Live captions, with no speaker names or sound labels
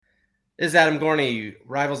This is Adam Gorney,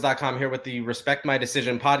 Rivals.com, here with the Respect My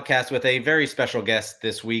Decision podcast with a very special guest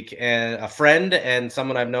this week, and a friend and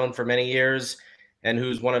someone I've known for many years, and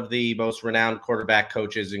who's one of the most renowned quarterback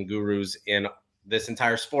coaches and gurus in this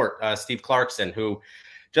entire sport, Steve Clarkson, who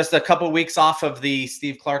just a couple weeks off of the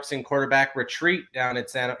Steve Clarkson quarterback retreat down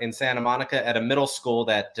in Santa Monica at a middle school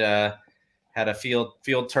that had a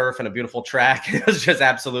field turf and a beautiful track. It was just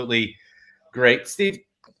absolutely great. Steve,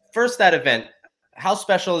 first, that event, how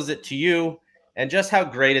special is it to you, and just how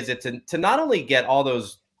great is it to not only get all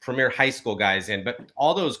those premier high school guys in, but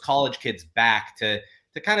all those college kids back to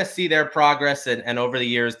kind of see their progress and over the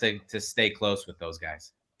years to stay close with those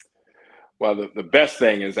guys? Well, the best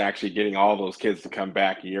thing is actually getting all those kids to come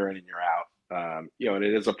back year in and year out. And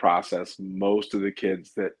it is a process. Most of the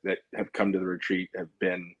kids that have come to the retreat have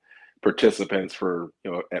been participants for,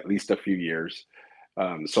 at least a few years.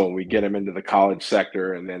 So when we get them into the college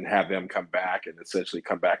sector and then have them come back and essentially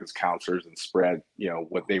come back as counselors and spread,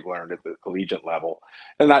 what they've learned at the collegiate level,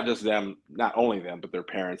 and not just them, not only them, but their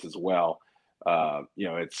parents as well.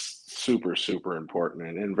 It's super, super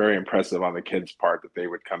important and very impressive on the kids' part that they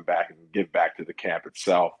would come back and give back to the camp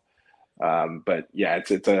itself. But yeah,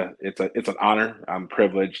 it's an honor. I'm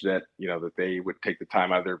privileged that, that they would take the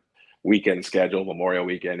time out of their weekend schedule. Memorial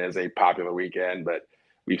weekend is a popular weekend, but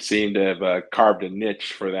we've seemed to have carved a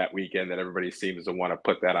niche for that weekend that everybody seems to want to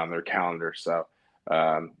put that on their calendar. So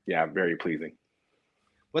very pleasing.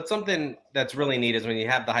 What's something that's really neat is when you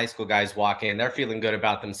have the high school guys walk in, they're feeling good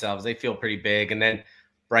about themselves. They feel pretty big. And then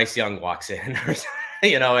Bryce Young walks in,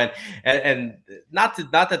 and not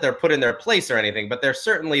that they're put in their place or anything, but they're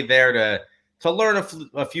certainly there to learn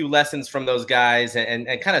a few lessons from those guys and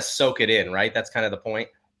kind of soak it in, right? That's kind of the point.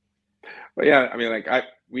 Well, yeah, I mean,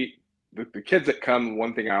 the kids that come,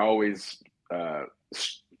 one thing I always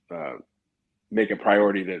make a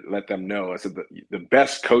priority to let them know, I said the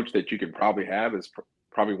best coach that you can probably have is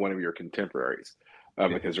probably one of your contemporaries,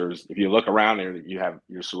 because if you look around there,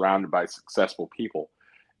 you're surrounded by successful people,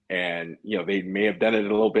 and they may have done it a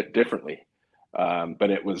little bit differently,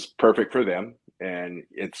 but it was perfect for them, and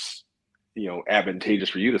it's advantageous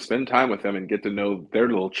for you to spend time with them and get to know their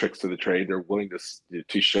little tricks of the trade. They're willing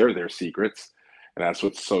to share their secrets, and that's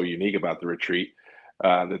what's so unique about the retreat,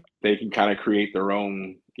 that they can kind of create their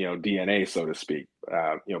own DNA, so to speak.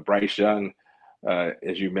 Bryce Young,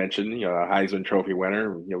 as you mentioned, a Heisman Trophy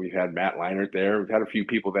winner. We've had Matt Leinart there. We've had a few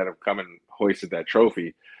people that have come and hoisted that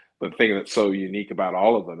trophy. But the thing that's so unique about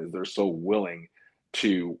all of them is they're so willing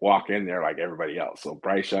to walk in there like everybody else. So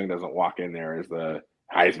Bryce Young doesn't walk in there as the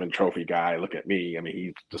Heisman Trophy guy. Look at me. I mean,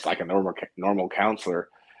 he's just like a normal counselor.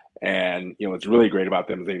 And what's really great about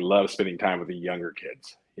them is they love spending time with the younger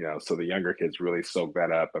kids. So the younger kids really soak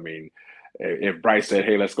that up. I mean, if Bryce said,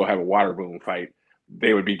 "Hey, let's go have a water balloon fight,"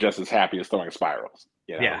 they would be just as happy as throwing spirals.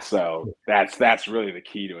 Yeah. So that's really the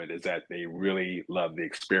key to it, is that they really love the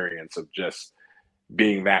experience of just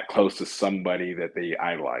being that close to somebody that they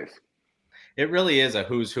idolize. It really is a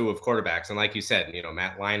who's who of quarterbacks. And like you said,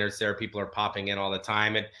 Matt Leinart's there, people are popping in all the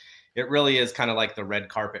time. It really is kind of like the red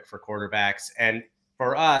carpet for quarterbacks. And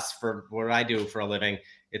for us, for what I do for a living,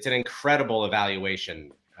 it's an incredible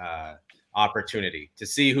evaluation opportunity to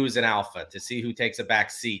see who's an alpha, to see who takes a back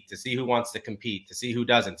seat, to see who wants to compete, to see who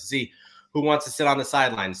doesn't, to see who wants to sit on the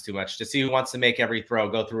sidelines too much, to see who wants to make every throw,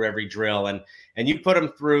 go through every drill. And you put them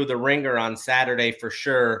through the ringer on Saturday for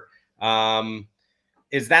sure.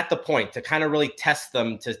 Is that the point, to kind of really test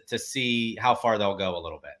them to see how far they'll go a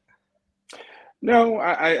little bit? No,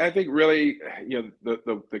 I think really,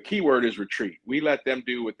 the key word is retreat. We let them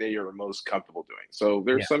do what they are most comfortable doing. So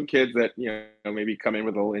there's some kids that, maybe come in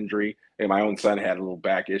with a little injury. And my own son had a little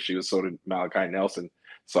back issue, so did Malachi Nelson.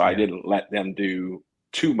 So I didn't let them do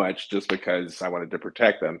too much just because I wanted to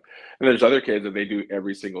protect them. And there's other kids that they do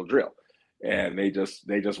every single drill, and they just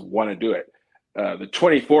want to do it. The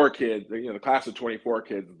 24 kids, the class of 24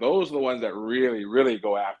 kids, those are the ones that really, really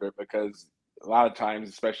go after it, because a lot of times,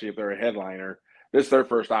 especially if they're a headliner, this is their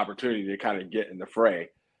first opportunity to kind of get in the fray,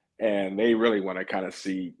 and they really want to kind of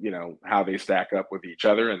see, how they stack up with each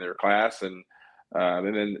other in their class. And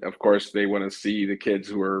then, of course, they want to see the kids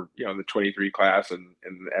who are, the 23 class and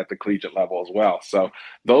at the collegiate level as well. So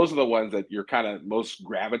those are the ones that you're kind of most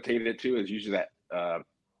gravitated to, is usually that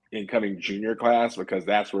incoming junior class, because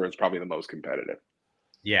that's where it's probably the most competitive.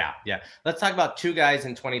 Yeah. Let's talk about two guys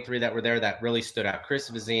in 23 that were there that really stood out.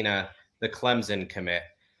 Chris Vizina, the Clemson commit.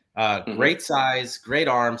 Great size, great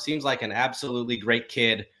arm, seems like an absolutely great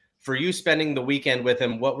kid. For you spending the weekend with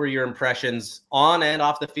him, what were your impressions on and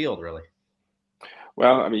off the field, really?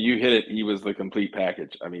 Well, I mean, you hit it. He was the complete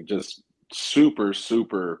package. I mean, just super,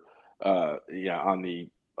 super, on the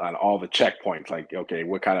on all the checkpoints. Like, okay,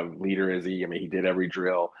 what kind of leader is he? I mean, he did every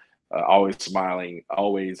drill, always smiling,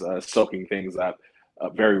 always soaking things up,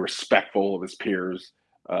 very respectful of his peers,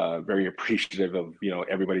 very appreciative of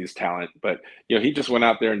everybody's talent. But he just went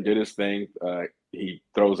out there and did his thing. He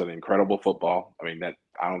throws an incredible football. I mean, that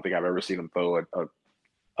I don't think I've ever seen him throw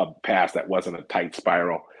a pass that wasn't a tight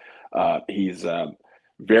spiral. He's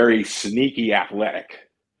very sneaky athletic.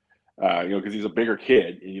 Because he's a bigger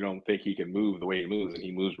kid, and you don't think he can move the way he moves, and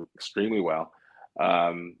he moves extremely well.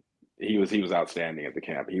 He was outstanding at the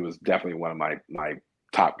camp. He was definitely one of my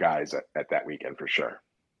top guys at that weekend for sure.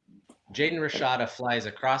 Jaden Rashada flies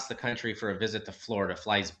across the country for a visit to Florida,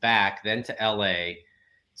 flies back, then to LA,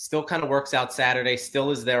 still kind of works out Saturday, still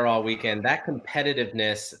is there all weekend. That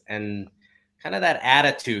competitiveness and kind of that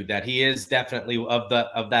attitude that he is definitely of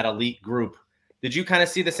that elite group. Did you kind of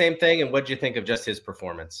see the same thing, and what did you think of just his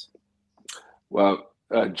performance? Well,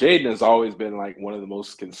 Jaden has always been like one of the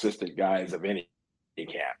most consistent guys of any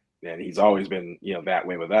camp, and he's always been, that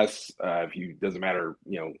way with us. Doesn't matter,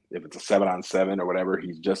 if it's a 7-on-7 or whatever,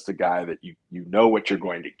 he's just a guy that you know what you're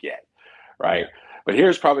going to get, right? Yeah. But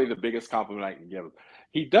here's probably the biggest compliment I can give him.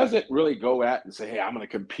 He doesn't really go at and say, "Hey, I'm going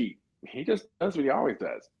to compete." He just does what he always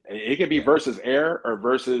does. It could be versus air or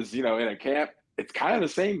versus, in a camp. It's kind of the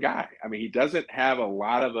same guy. I mean, he doesn't have a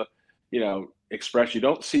lot of express. You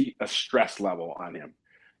don't see a stress level on him.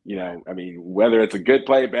 I mean, whether it's a good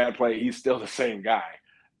play, bad play, he's still the same guy.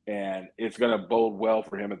 And it's going to bode well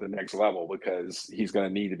for him at the next level because he's going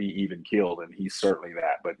to need to be even keeled, and he's certainly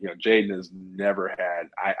that. But, Jaden has never had,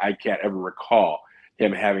 I can't ever recall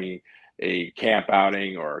him having a camp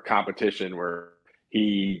outing or a competition where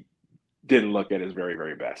he didn't look at his very,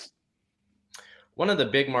 very best. One of the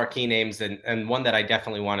big marquee names and one that I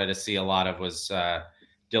definitely wanted to see a lot of was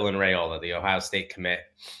Dylan Raiola, the Ohio State commit.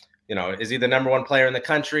 Is he the number one player in the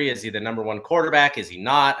country? Is he the number one quarterback? Is he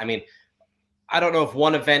not? I mean, I don't know if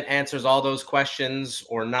one event answers all those questions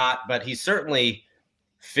or not, but he's certainly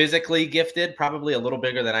physically gifted, probably a little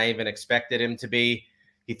bigger than I even expected him to be.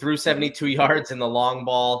 He threw 72 yards in the long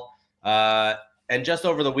ball. And just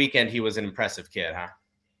over the weekend, he was an impressive kid, huh?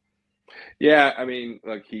 Yeah, I mean,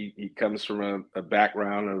 like he comes from a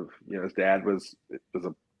background of, his dad was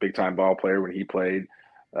a big-time ball player when he played.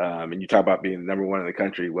 And you talk about being number one in the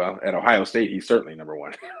country. Well, at Ohio State, he's certainly number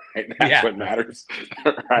one. Right? That's what matters,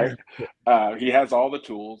 right? He has all the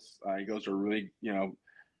tools. He goes to a really,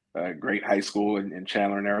 great high school in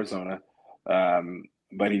Chandler, in Arizona.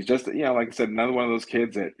 But he's just, like I said, another one of those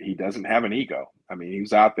kids that he doesn't have an ego. I mean, he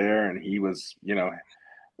was out there and he was,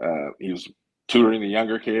 he was tutoring the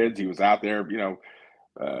younger kids. He was out there,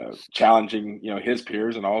 challenging, his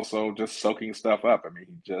peers and also just soaking stuff up. I mean,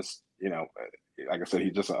 he just, like I said,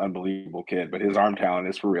 he's just an unbelievable kid, but his arm talent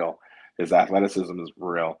is for real. His athleticism is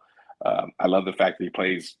for real. I love the fact that he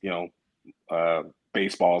plays,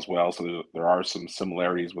 baseball as well. So there are some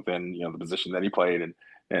similarities within, the position that he played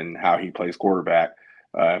and how he plays quarterback.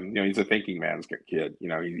 He's a thinking man's kid.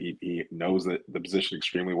 He knows the position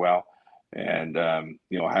extremely well. And,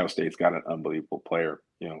 Ohio State's got an unbelievable player,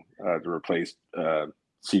 to replace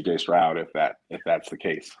CJ Stroud if that's the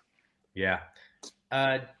case. Yeah.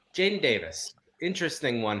 Jaden Davis,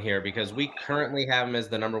 interesting one here because we currently have him as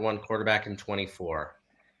the number one quarterback in 24.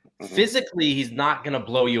 Mm-hmm. Physically, he's not going to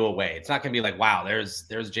blow you away. It's not going to be like, wow, there's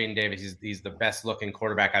Jaden Davis. He's the best looking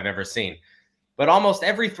quarterback I've ever seen. But almost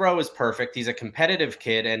every throw is perfect. He's a competitive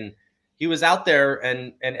kid, and he was out there,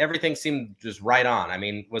 and everything seemed just right on. I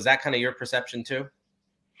mean, was that kind of your perception too?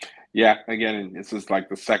 Yeah, again, this is like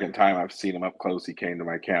the second time I've seen him up close. He came to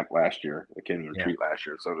my camp last year. He came to retreat last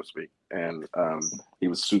year, so to speak. And he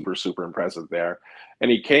was super, super impressive there. And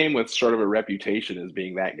he came with sort of a reputation as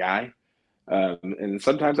being that guy. And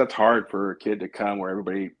sometimes that's hard for a kid to come where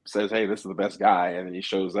everybody says, hey, this is the best guy. And then he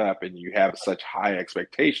shows up and you have such high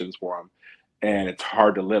expectations for him. And it's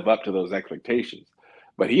hard to live up to those expectations.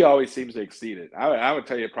 But he always seems to exceed it. I would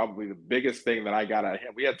tell you probably the biggest thing that I got out of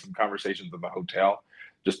him, we had some conversations in the hotel,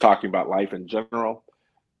 just talking about life in general.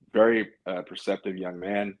 Very perceptive young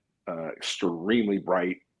man, extremely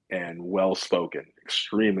bright and well-spoken,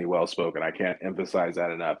 extremely well-spoken. I can't emphasize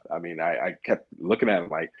that enough. I mean, I kept looking at him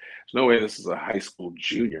like, there's no way this is a high school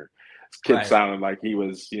junior. This kid sounded like he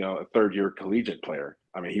was, a third-year collegiate player.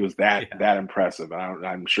 I mean, he was that impressive.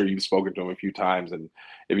 I'm sure you've spoken to him a few times. And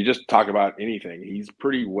if you just talk about anything, he's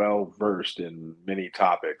pretty well-versed in many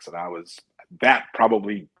topics. And that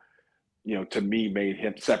probably – to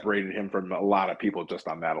me, separated him from a lot of people just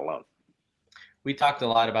on that alone. We talked a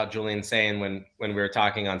lot about Julian Sayin when we were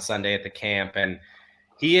talking on Sunday at the camp, and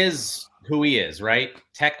he is who he is, right?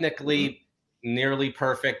 Technically, nearly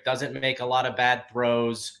perfect, doesn't make a lot of bad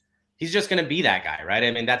throws. he's just going to be that guy, right? I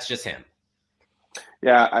mean, that's just him.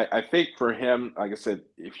 Yeah, I think for him, like I said,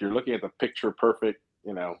 if you're looking at the picture perfect,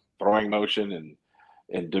 throwing motion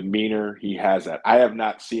and demeanor, he has that. I have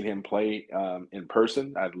not seen him play in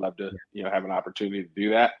person. I'd love to, have an opportunity to do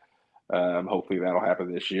that. Hopefully that'll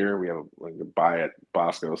happen this year. We have a buy at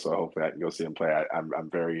Bosco, so hopefully I can go see him play. I'm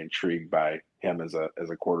very intrigued by him as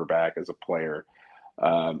a quarterback, as a player.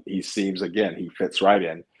 He seems, again, he fits right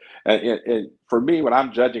in. And for me, when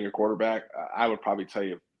I'm judging a quarterback, I would probably tell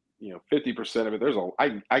you, 50% of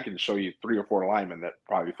it. I can show you 3 or 4 linemen that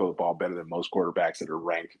probably throw the ball better than most quarterbacks that are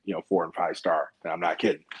ranked, 4 and 5 star. And I'm not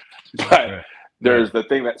kidding. But there's the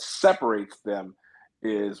thing that separates them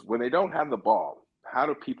is when they don't have the ball, how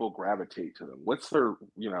do people gravitate to them? What's their,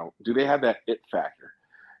 do they have that it factor?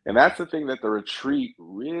 And that's the thing that the retreat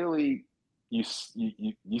really, you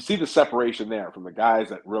see the separation there from the guys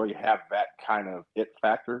that really have that kind of it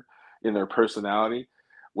factor in their personality,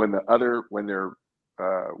 when their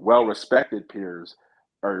well-respected peers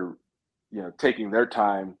are, taking their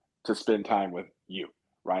time to spend time with you,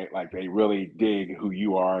 right? Like they really dig who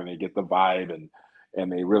you are and they get the vibe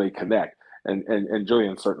and they really connect. And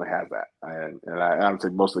Julian certainly has that. And I would say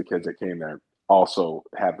most of the kids that came there also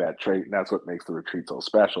have that trait. And that's what makes the retreat so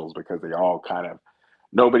special, is because they all kind of,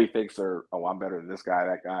 nobody thinks they're, oh, I'm better than this guy,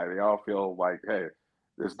 that guy. They all feel like, hey,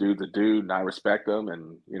 this dude's a dude and I respect him.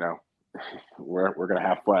 And, we're going to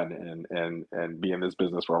have fun and be in this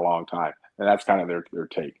business for a long time. And that's kind of their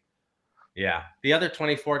take. Yeah. The other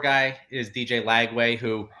 24 guy is DJ Lagway,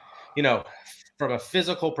 who, from a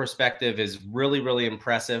physical perspective is really, really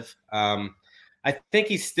impressive. I think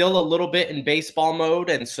he's still a little bit in baseball mode.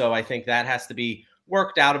 And so I think that has to be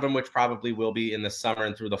worked out of him, which probably will be in the summer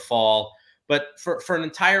and through the fall. But for an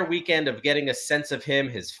entire weekend of getting a sense of him,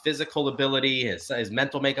 his physical ability, his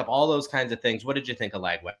mental makeup, all those kinds of things, what did you think of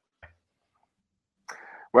Lagway?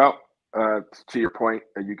 Well, to your point,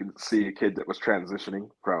 you can see a kid that was transitioning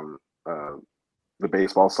from the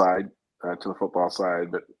baseball side to the football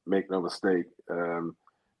side, but make no mistake,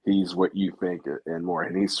 he's what you think and more.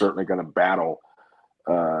 And he's certainly going to battle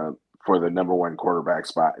for the number 1 quarterback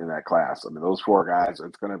spot in that class. I mean, those 4 guys,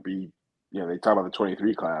 it's going to be, they talk about the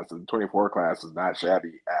 23 class, and the 24 class is not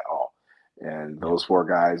shabby at all. And those 4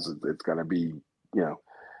 guys, it's going to be,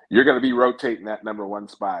 you're going to be rotating that number 1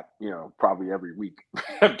 spot, probably every week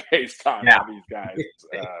based on how these guys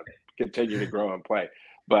continue to grow and play.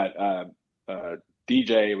 But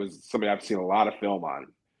DJ was somebody I've seen a lot of film on.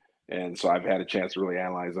 And so I've had a chance to really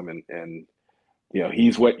analyze him. And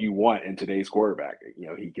he's what you want in today's quarterback.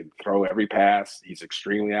 He can throw every pass. He's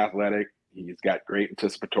extremely athletic. He's got great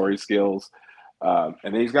anticipatory skills. And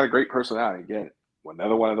then he's got a great personality. Again,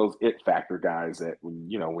 another one of those it factor guys that when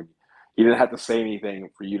he didn't have to say anything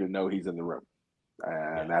for you to know he's in the room.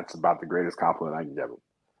 And that's about the greatest compliment I can give him.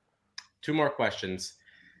 2 more questions,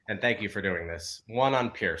 and thank you for doing this. One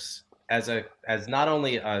on Pierce. As not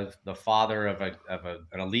only the father of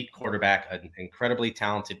an elite quarterback, an incredibly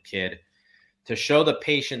talented kid, to show the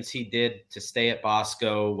patience he did to stay at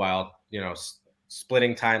Bosco while,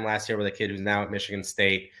 splitting time last year with a kid who's now at Michigan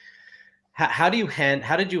State. How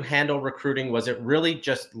did you handle recruiting? Was it really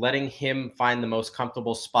just letting him find the most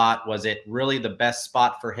comfortable spot? Was it really the best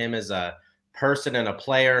spot for him as a person and a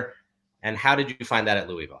player? And how did you find that at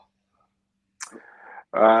Louisville?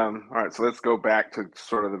 All right, so let's go back to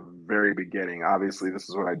sort of the very beginning. Obviously, this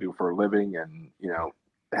is what I do for a living, and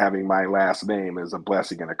having my last name is a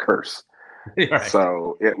blessing and a curse. Right.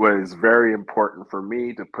 So it was very important for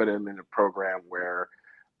me to put him in a program where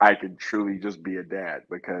I could truly just be a dad,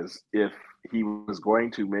 because if he was going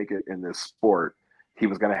to make it in this sport, he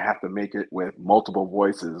was going to have to make it with multiple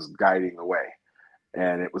voices guiding the way.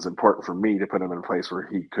 And it was important for me to put him in a place where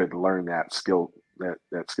he could learn that skill,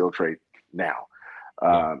 that skill trait now.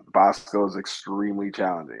 Bosco is extremely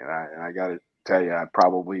challenging. And I got to tell you, I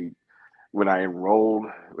probably, when I enrolled,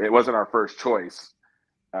 it wasn't our first choice.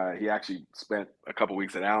 He actually spent a couple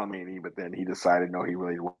weeks at Alamany, but then he decided, no, he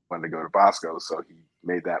really wanted to go to Bosco. So he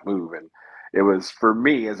made that move. And it was, for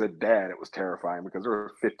me as a dad, it was terrifying because there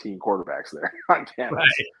were 15 quarterbacks there on campus.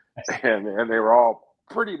 Right. And they were all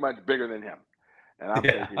pretty much bigger than him. And I'm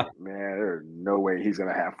thinking, man, there's no way he's going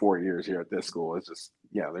to have 4 years here at this school. It's just,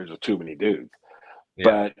 there's just too many dudes. Yeah.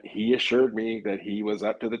 But he assured me that he was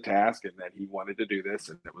up to the task and that he wanted to do this.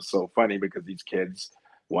 And it was so funny because these kids,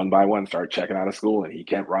 one by one, started checking out of school, and he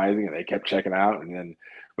kept rising and they kept checking out. And then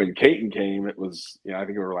when Caton came, it was, I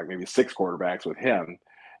think there were like maybe 6 quarterbacks with him.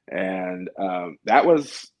 And that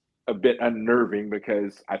was a bit unnerving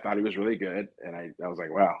because I thought he was really good. And I was like,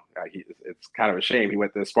 wow, it's kind of a shame he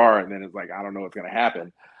went this far. And then it's like, I don't know what's going to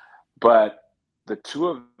happen. But the 2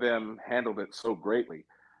 of them handled it so greatly.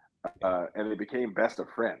 and they became best of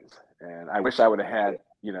friends. And I wish I would have had,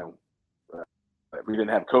 if we didn't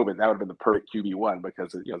have COVID, that would have been the perfect QB1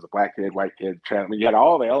 because it's a black kid, white kid, trans. I mean, you had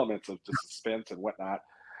all the elements of just suspense and whatnot.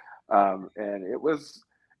 And it was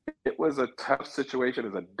a tough situation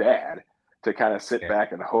as a dad to kind of sit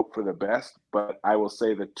back and hope for the best. But I will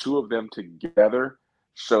say the two of them together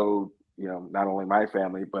showed, not only my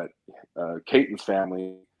family, but Caton's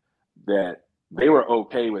family, that they were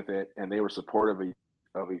okay with it and they were supportive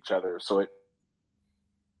of each other. So it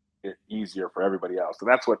easier for everybody else. So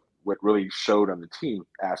that's what really showed on the team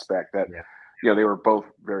aspect that, they were both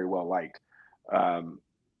very well liked.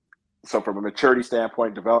 So from a maturity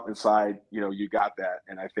standpoint, development side, you got that.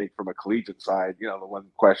 And I think from a collegiate side, the one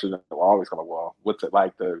question that will always come up, well, what's it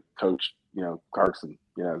like to coach, Clarkson,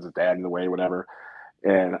 is his dad in the way, whatever.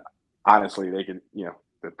 And honestly, they can,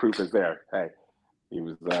 the proof is there. Hey, he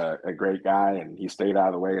was a great guy and he stayed out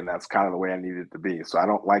of the way. And that's kind of the way I needed it to be. So I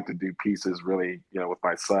don't like to do pieces really, with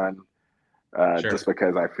my son, just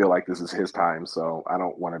because I feel like this is his time. So I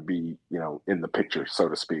don't want to be, in the picture, so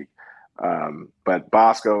to speak. But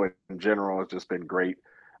Bosco in general has just been great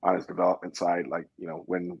on his development side. Like,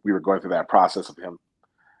 when we were going through that process of him,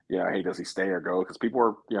 hey, does he stay or go? Because people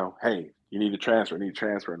were, hey, you need to transfer,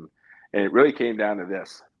 And it really came down to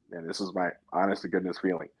this. And this is my honest to goodness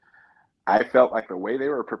feeling. I felt like the way they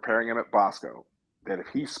were preparing him at Bosco, that if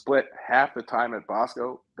he split half the time at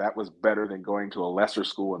Bosco, that was better than going to a lesser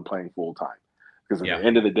school and playing full time. Because at the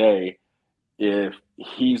end of the day, if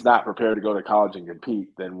he's not prepared to go to college and compete,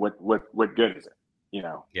 then what good is it?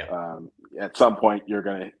 At some point, you're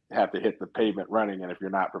going to have to hit the pavement running. And if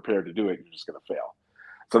you're not prepared to do it, you're just going to fail.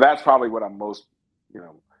 So that's probably what I'm most,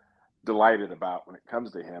 delighted about when it comes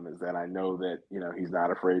to him, is that I know that, he's not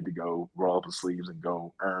afraid to go roll up his sleeves and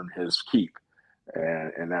go earn his keep.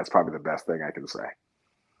 And that's probably the best thing I can say.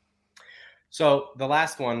 So the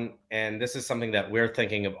last one, and this is something that we're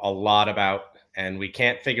thinking of a lot about, and we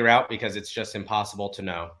can't figure out because it's just impossible to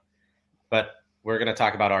know. But we're going to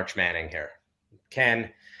talk about Arch Manning here. Can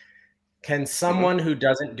someone who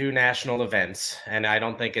doesn't do national events, and I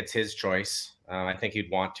don't think it's his choice, I think he'd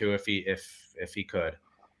want to if he could,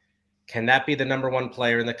 can that be the number one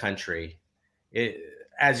player in the country?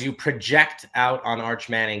 As you project out on Arch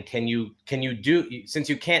Manning, can you do, since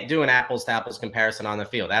you can't do an apples to apples comparison on the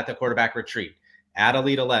field, at the quarterback retreat, at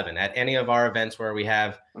Elite 11, at any of our events where we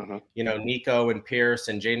have, Nico and Pierce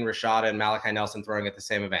and Jaden Rashada and Malachi Nelson throwing at the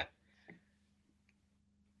same event,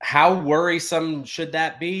 how worrisome should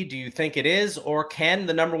that be? Do you think it is? Or can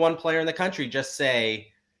the number one player in the country just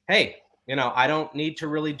say, hey, I don't need to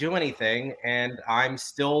really do anything and I'm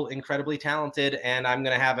still incredibly talented and I'm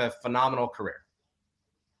going to have a phenomenal career?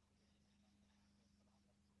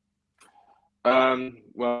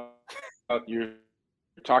 Well, you're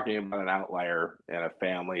talking about an outlier and a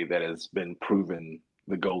family that has been proven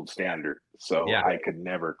the gold standard. So I could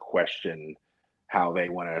never question how they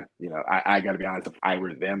want to, I got to be honest, if I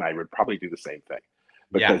were them, I would probably do the same thing,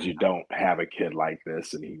 because you don't have a kid like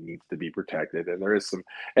this and he needs to be protected. And there is some,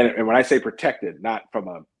 and when I say protected, not from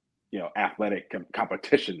a, athletic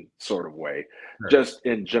competition sort of way, just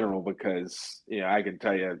in general, because, I can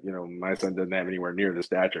tell you, my son doesn't have anywhere near the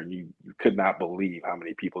stature, and you could not believe how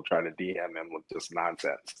many people try to DM him with just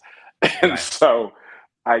nonsense. And so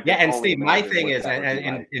and Steve, my thing is,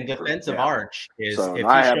 and in defense of Arch, is so if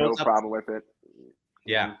I he have shows no problem with it.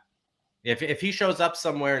 If he shows up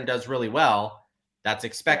somewhere and does really well, that's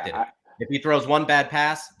expected. If he throws one bad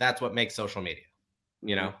pass, that's what makes social media,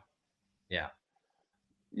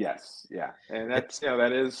 Yes. Yeah. And that's,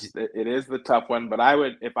 it is the tough one, but I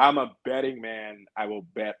would, if I'm a betting man, I will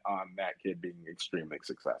bet on that kid being extremely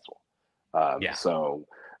successful. So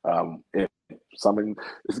if someone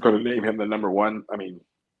is going to name him the number one, I mean,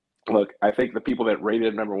 look, I think the people that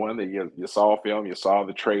rated number one, that you saw film, you saw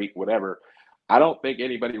the trait, whatever, I don't think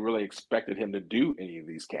anybody really expected him to do any of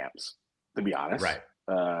these camps, to be honest.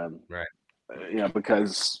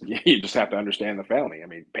 Because you just have to understand the family. I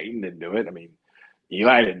mean, Peyton didn't do it. I mean,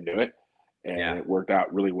 Eli didn't do it, and it worked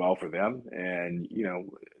out really well for them. And,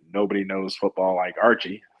 nobody knows football like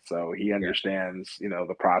Archie, so he understands,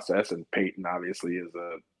 the process. And Peyton obviously is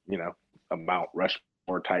a Mount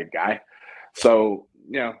Rushmore type guy. So,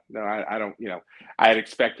 no, I don't, I'd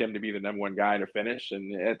expect him to be the number one guy to finish.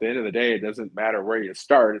 And at the end of the day, it doesnthink matter where you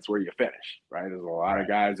start, it's where you finish, right? There's a lot of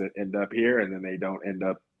guys that end up here and then they don't end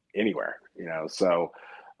up anywhere, so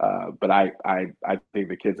but I think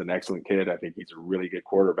the kid's an excellent kid. I think he's a really good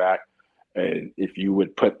quarterback. And if you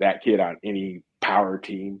would put that kid on any power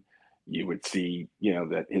team, you would see,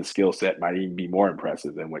 that his skill set might even be more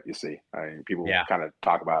impressive than what you see. I mean, people kind of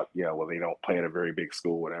talk about, well, they don't play at a very big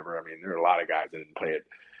school, whatever. I mean, there are a lot of guys that didn't play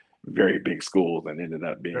very big schools and ended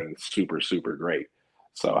up being super, super great.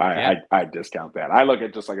 So Yeah. I discount that. I look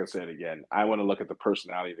at, just like I said again, I want to look at the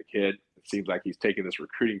personality of the kid. It seems like he's taking this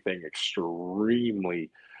recruiting thing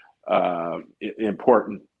extremely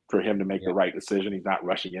important for him to make the right decision. He's not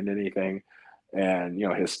rushing into anything. And,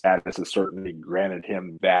 his status has certainly granted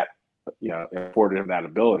him that, afforded him that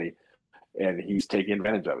ability, and he's taking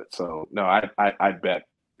advantage of it. So no, I'd bet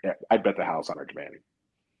the house on Arch Manning.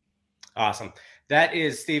 Awesome. That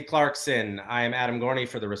is Steve Clarkson. I am Adam Gorney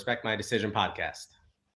for the Respect My Decision podcast.